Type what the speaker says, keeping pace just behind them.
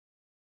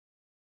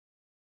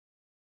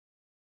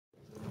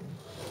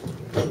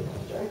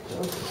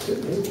Our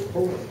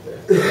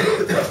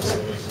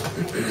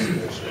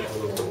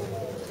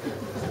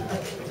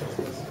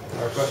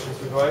questions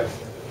for Dwight?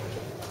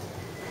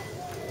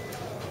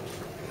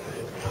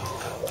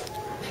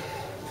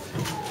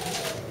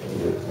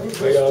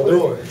 How y'all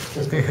doing?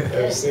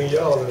 Haven't seen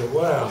y'all in a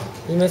while.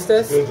 You missed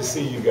us? Good to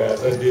see you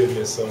guys. I did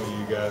miss some of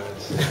you guys.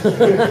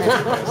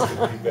 Nice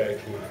to be back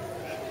here.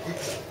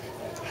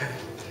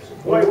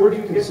 Dwight, where do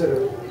you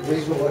consider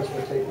reasonable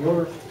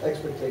your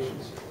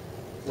expectations?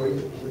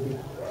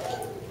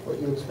 What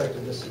you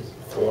expected this season?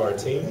 For our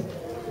team?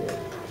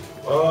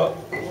 Yeah.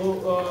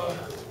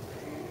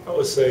 I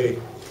would say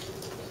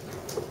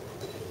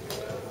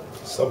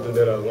something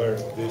that I learned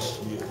this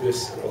year,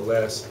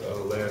 last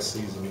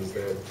season, is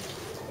that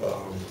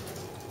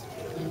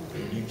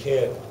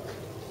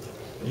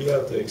you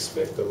have to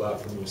expect a lot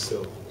from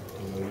yourself.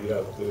 You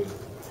have to,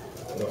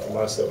 for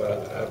myself,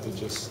 I have to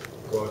just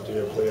go out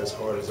there and play as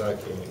hard as I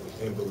can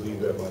and believe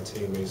that my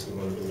teammates are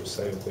going to do the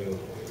same thing.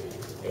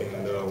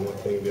 And one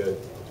thing that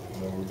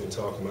we've been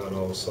talking about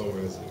all summer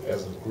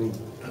as a group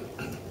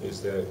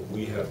is that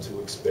we have to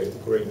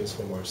expect greatness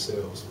from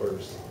ourselves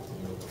first,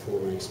 before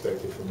we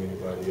expect it from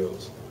anybody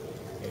else.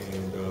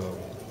 And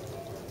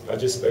I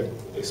just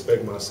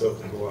expect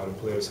myself to go out and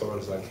play as hard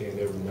as I can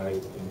every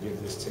night and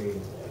give this team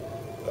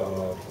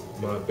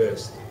my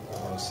best,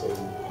 so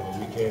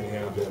we can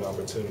have that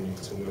opportunity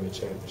to win a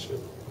championship.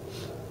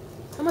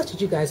 How much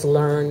did you guys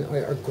learn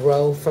or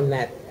grow from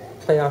that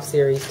playoff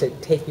series to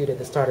take you to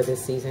the start of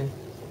this season?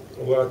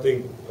 Well, I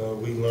think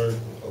we learned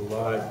a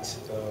lot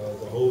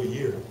the whole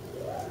year.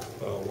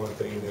 One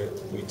thing that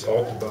we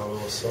talked about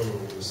all summer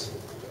was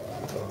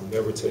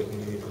never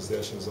taking any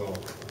possessions off.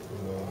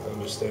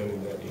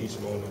 Understanding that each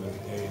moment of the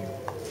game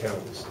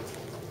counts.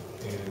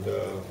 And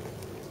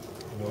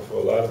for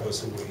a lot of us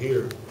who were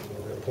here,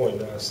 that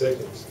 0.9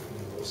 seconds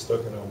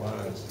stuck in our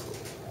minds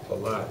a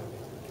lot.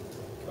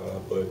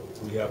 But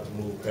we have to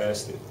move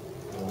past it.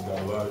 We've got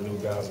a lot of new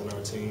guys on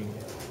our team.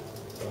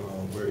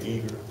 We're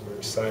eager, we're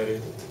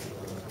excited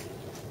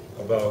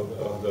about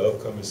the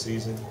upcoming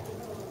season.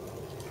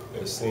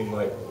 It seemed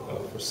like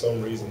for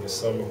some reason the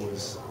summer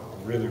was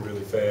really,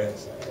 really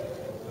fast.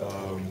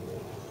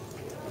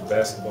 The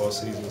basketball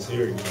season is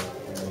here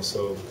again,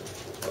 so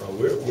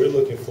we're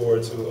looking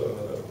forward to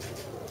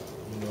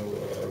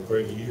a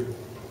great year.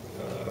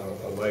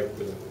 I like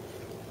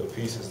the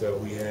pieces that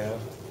we have.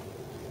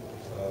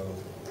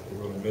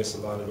 We're going to miss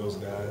a lot of those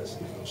guys,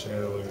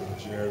 Chandler,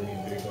 Jeremy,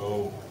 Big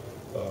O,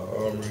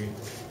 Armory,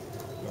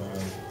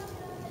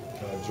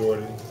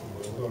 Jordan.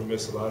 We're going to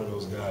miss a lot of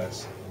those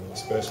guys,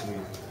 especially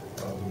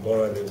the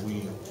bond that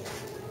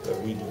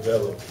we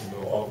developed,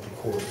 off the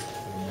court.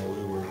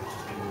 We were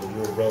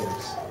real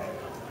brothers.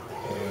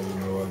 And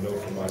I know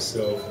for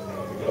myself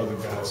and the other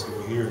guys who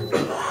were here,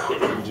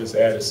 we just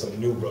added some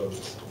new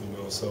brothers.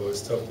 So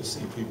it's tough to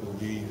see people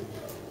leave.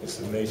 It's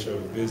the nature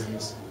of the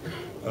business.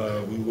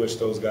 We wish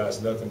those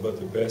guys nothing but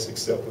the best,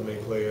 except when they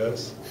play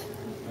us.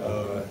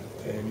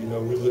 And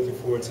we're looking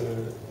forward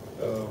to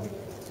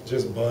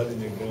just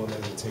bonding and growing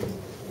as a team.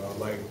 I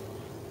like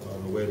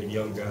the way the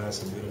young guys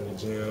have been in the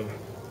gym,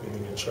 been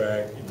in the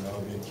track.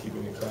 I've been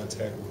keeping in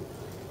contact with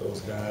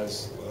those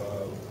guys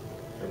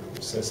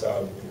since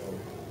I've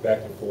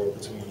back and forth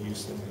between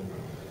Houston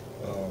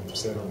and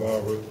Santa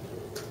Barbara,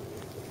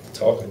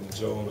 talking to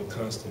Joe on a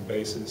constant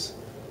basis.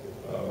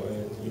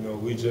 And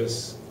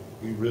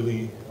we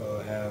really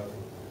have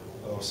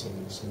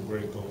some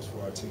great goals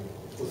for our team.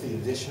 With the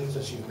additions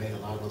that you've made, a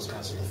lot of those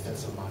guys are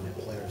defensive-minded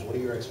players. What are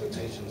your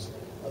expectations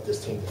of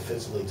this team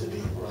defensively to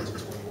be relative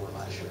to where you were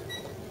last year?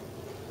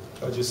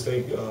 I just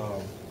think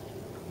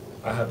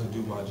I have to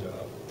do my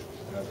job.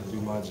 I have to do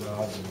my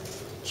job and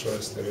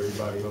trust that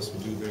everybody else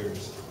will do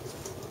theirs.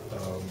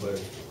 But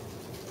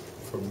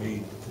for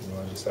me,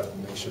 I just have to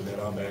make sure that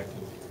I'm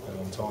active, that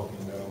I'm talking,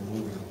 that I'm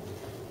moving,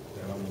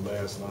 that I'm the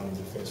last line of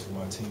defense for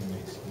my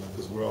teammates.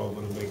 Because we're all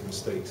going to make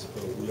mistakes,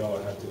 but we all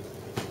have to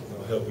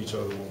help each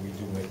other when we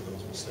do make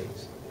those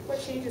mistakes. What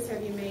changes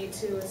have you made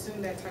to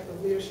assume that type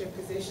of leadership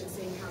position,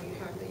 seeing how you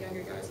have the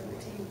younger guys on the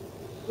team,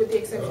 with the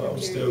exception of I'm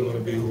still going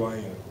to be who I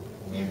am.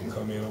 I'm going to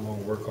come in, I'm going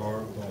to work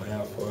hard, I'm going to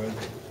have fun.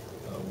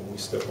 When we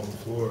step on the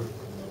floor,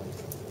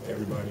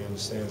 everybody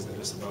understands that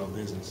it's about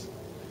business.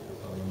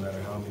 No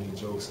matter how many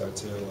jokes I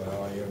tell or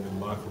how I am in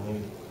the locker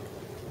room,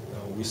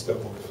 when we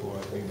step on the floor,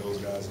 I think those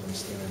guys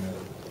understand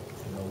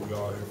that we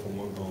all here for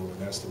one goal, and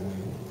that's to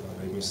win.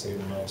 They've been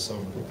saying it all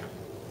summer.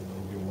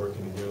 We've been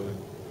working together,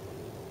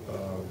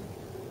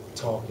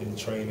 talking,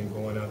 training,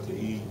 going out to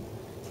eat,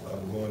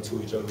 going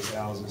to each other's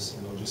houses,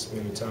 just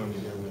spending time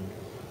together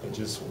and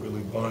just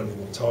really bonding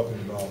and talking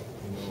about,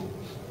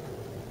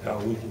 how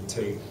we can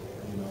take,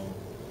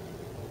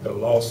 the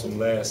loss from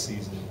last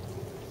season,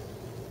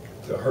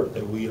 the hurt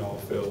that we all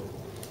felt,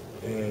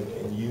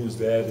 and use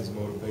that as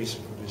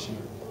motivation for this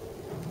year.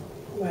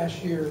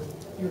 Last year,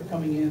 you were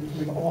coming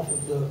off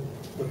of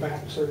the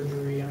back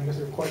surgery, and I guess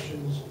there were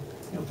questions,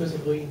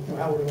 physically,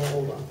 how would it all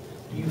hold up?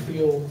 Do you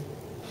feel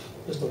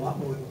just a lot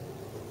more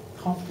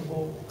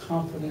comfortable,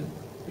 confident,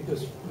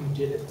 because you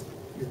did it,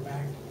 you're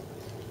back?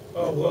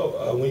 Oh,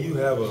 well, when you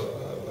have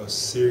a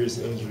serious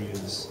injury,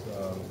 is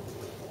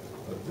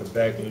the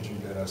back injury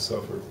that I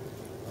suffered,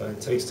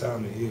 it takes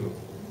time to heal.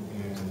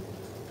 And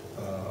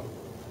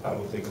I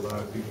don't think a lot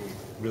of people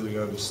really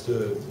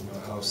understood,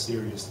 how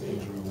serious the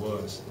injury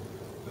was.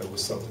 That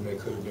was something that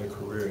could have been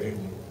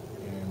career-ending.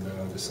 And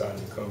I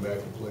decided to come back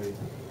and play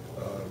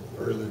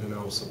earlier than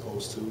I was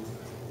supposed to.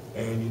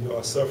 And,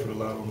 I suffered a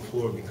lot on the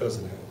floor because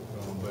of that.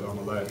 But I'm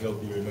a lot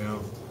healthier now.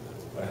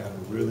 I had a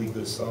really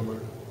good summer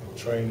of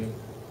training.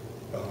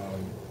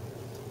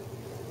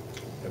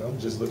 And I'm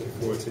just looking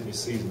forward to this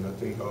season. I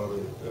think all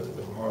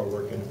the hard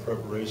work and the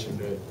preparation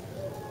that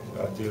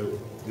I did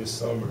this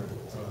summer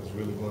is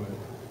really going to,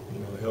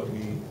 help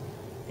me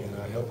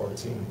and help our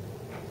team.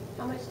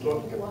 How much do you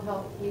think it will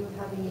help you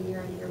having a year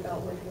under your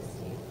belt with this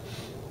team?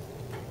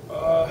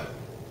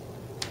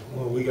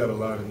 Well, we got a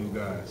lot of new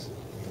guys.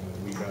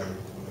 We got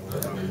a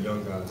lot of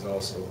young guys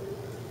also.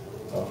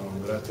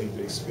 But I think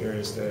the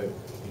experience that,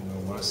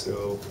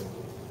 myself,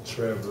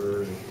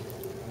 Trevor,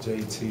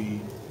 JT,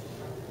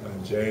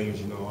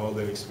 James, all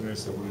that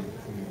experience that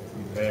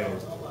we've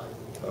had,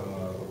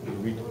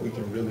 we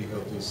can really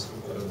help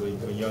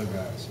the young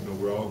guys.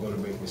 We're all going to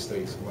make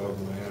mistakes. We're all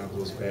going to have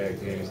those bad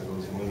games and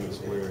those moments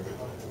where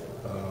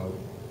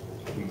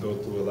we go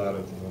through a lot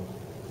of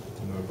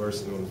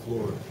adversity on the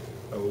floor.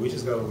 We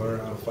just got to learn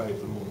how to fight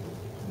through them,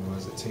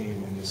 as a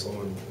team, and it's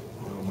on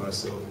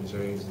myself and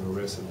James and the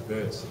rest of the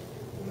vets,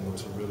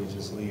 to really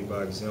just lead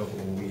by example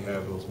when we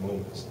have those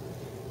moments.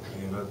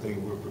 And I think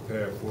we're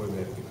prepared for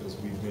that because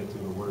we've been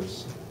through the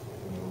worst.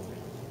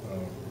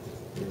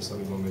 It's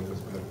something going to make us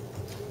better.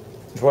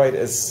 Dwight,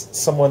 as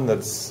someone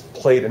that's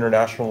played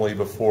internationally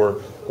before,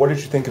 what did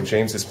you think of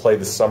James's play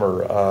this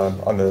summer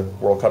on the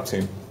World Cup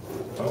team?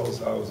 I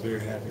was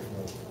very happy for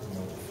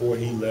him. Before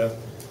he left,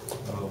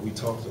 we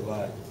talked a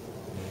lot.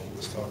 He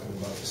was talking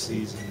about the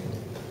season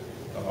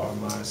and our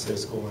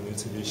mindsets going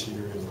into this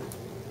year,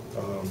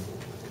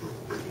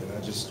 and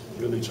I just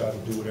really try to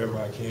do whatever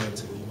I can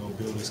to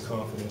build his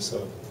confidence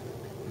up.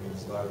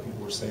 A lot of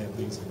people were saying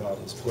things about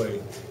his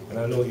play, and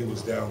I know he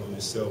was down on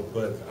himself,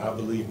 but I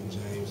believe in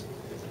James.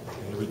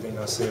 And everything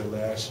I said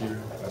last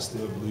year, I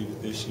still believe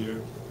it this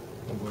year.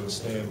 I'm going to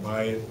stand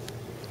by it,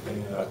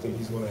 and I think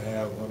he's going to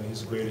have one of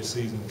his greatest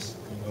seasons,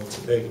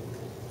 today.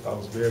 I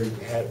was very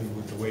happy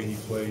with the way he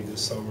played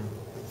this summer.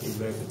 He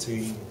led the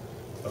team.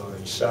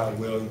 He shot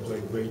well. He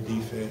played great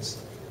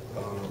defense.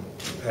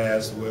 He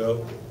passed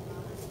well,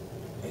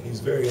 and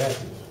he's very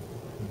active.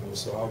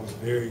 So I was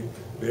very,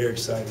 very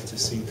excited to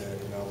see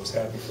that, and I was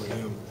happy for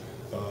him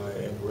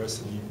and the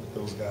rest of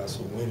those guys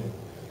for winning.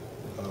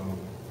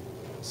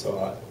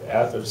 So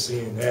after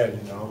seeing that,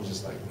 I was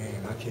just like,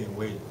 man, I can't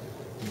wait,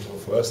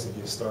 for us to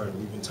get started.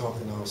 We've been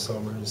talking all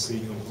summer to see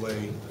him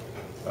play.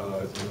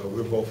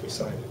 We're both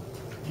excited.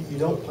 You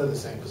don't play the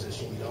same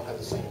position. You don't have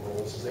the same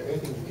roles. Is there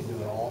anything you can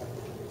do at all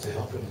to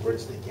help him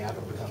bridge the gap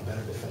and become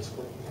better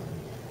defensively?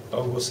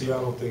 Oh, well, see, I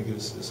don't think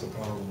it's a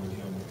problem with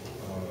him.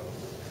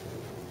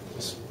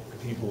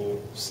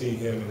 People see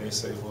him and they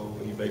say, well,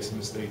 he makes a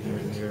mistake here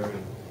and there,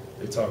 and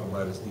they talk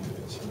about his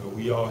defense.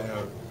 We all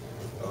have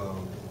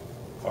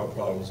our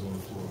problems on the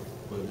floor,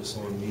 but it's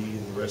on me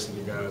and the rest of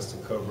the guys to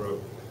cover up,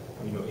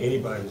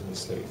 anybody's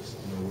mistakes.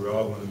 We're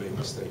all going to make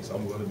mistakes.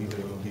 I'm going to be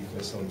late on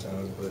defense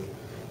sometimes, but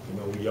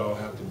we all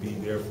have to be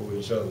there for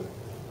each other.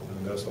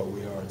 That's why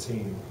we are a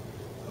team.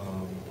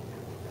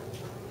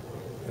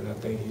 And I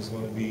think he's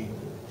going to be,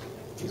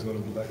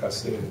 like I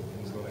said,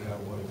 he's going to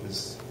have one of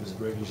his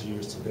greatest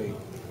years to date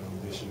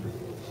this year.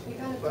 You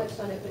kind of touched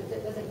on it,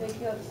 but does it make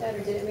you upset, or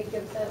did it make you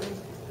upset when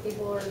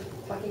people are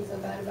talking so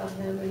bad about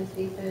him and his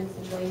defense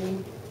and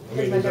blaming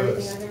pretty much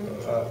everything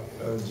on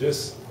him?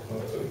 Just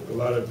a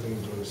lot of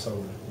things during the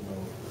summer,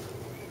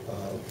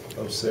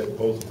 upset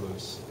both of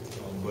us,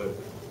 but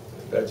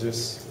that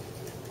just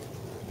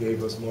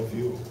gave us more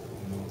fuel,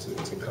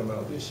 to come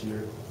out this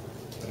year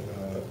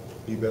and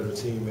be better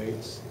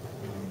teammates,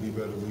 be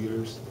better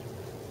leaders,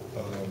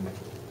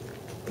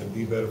 and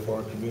be better for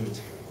our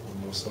community.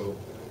 So,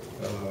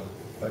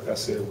 like I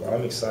said,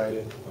 I'm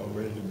excited. I'm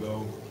ready to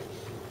go.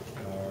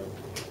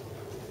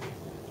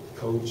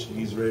 Coach,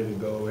 he's ready to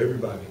go.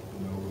 Everybody,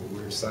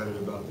 we're excited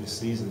about this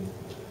season.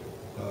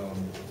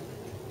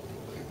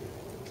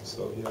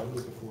 So, yeah, I'm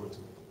looking forward to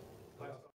it.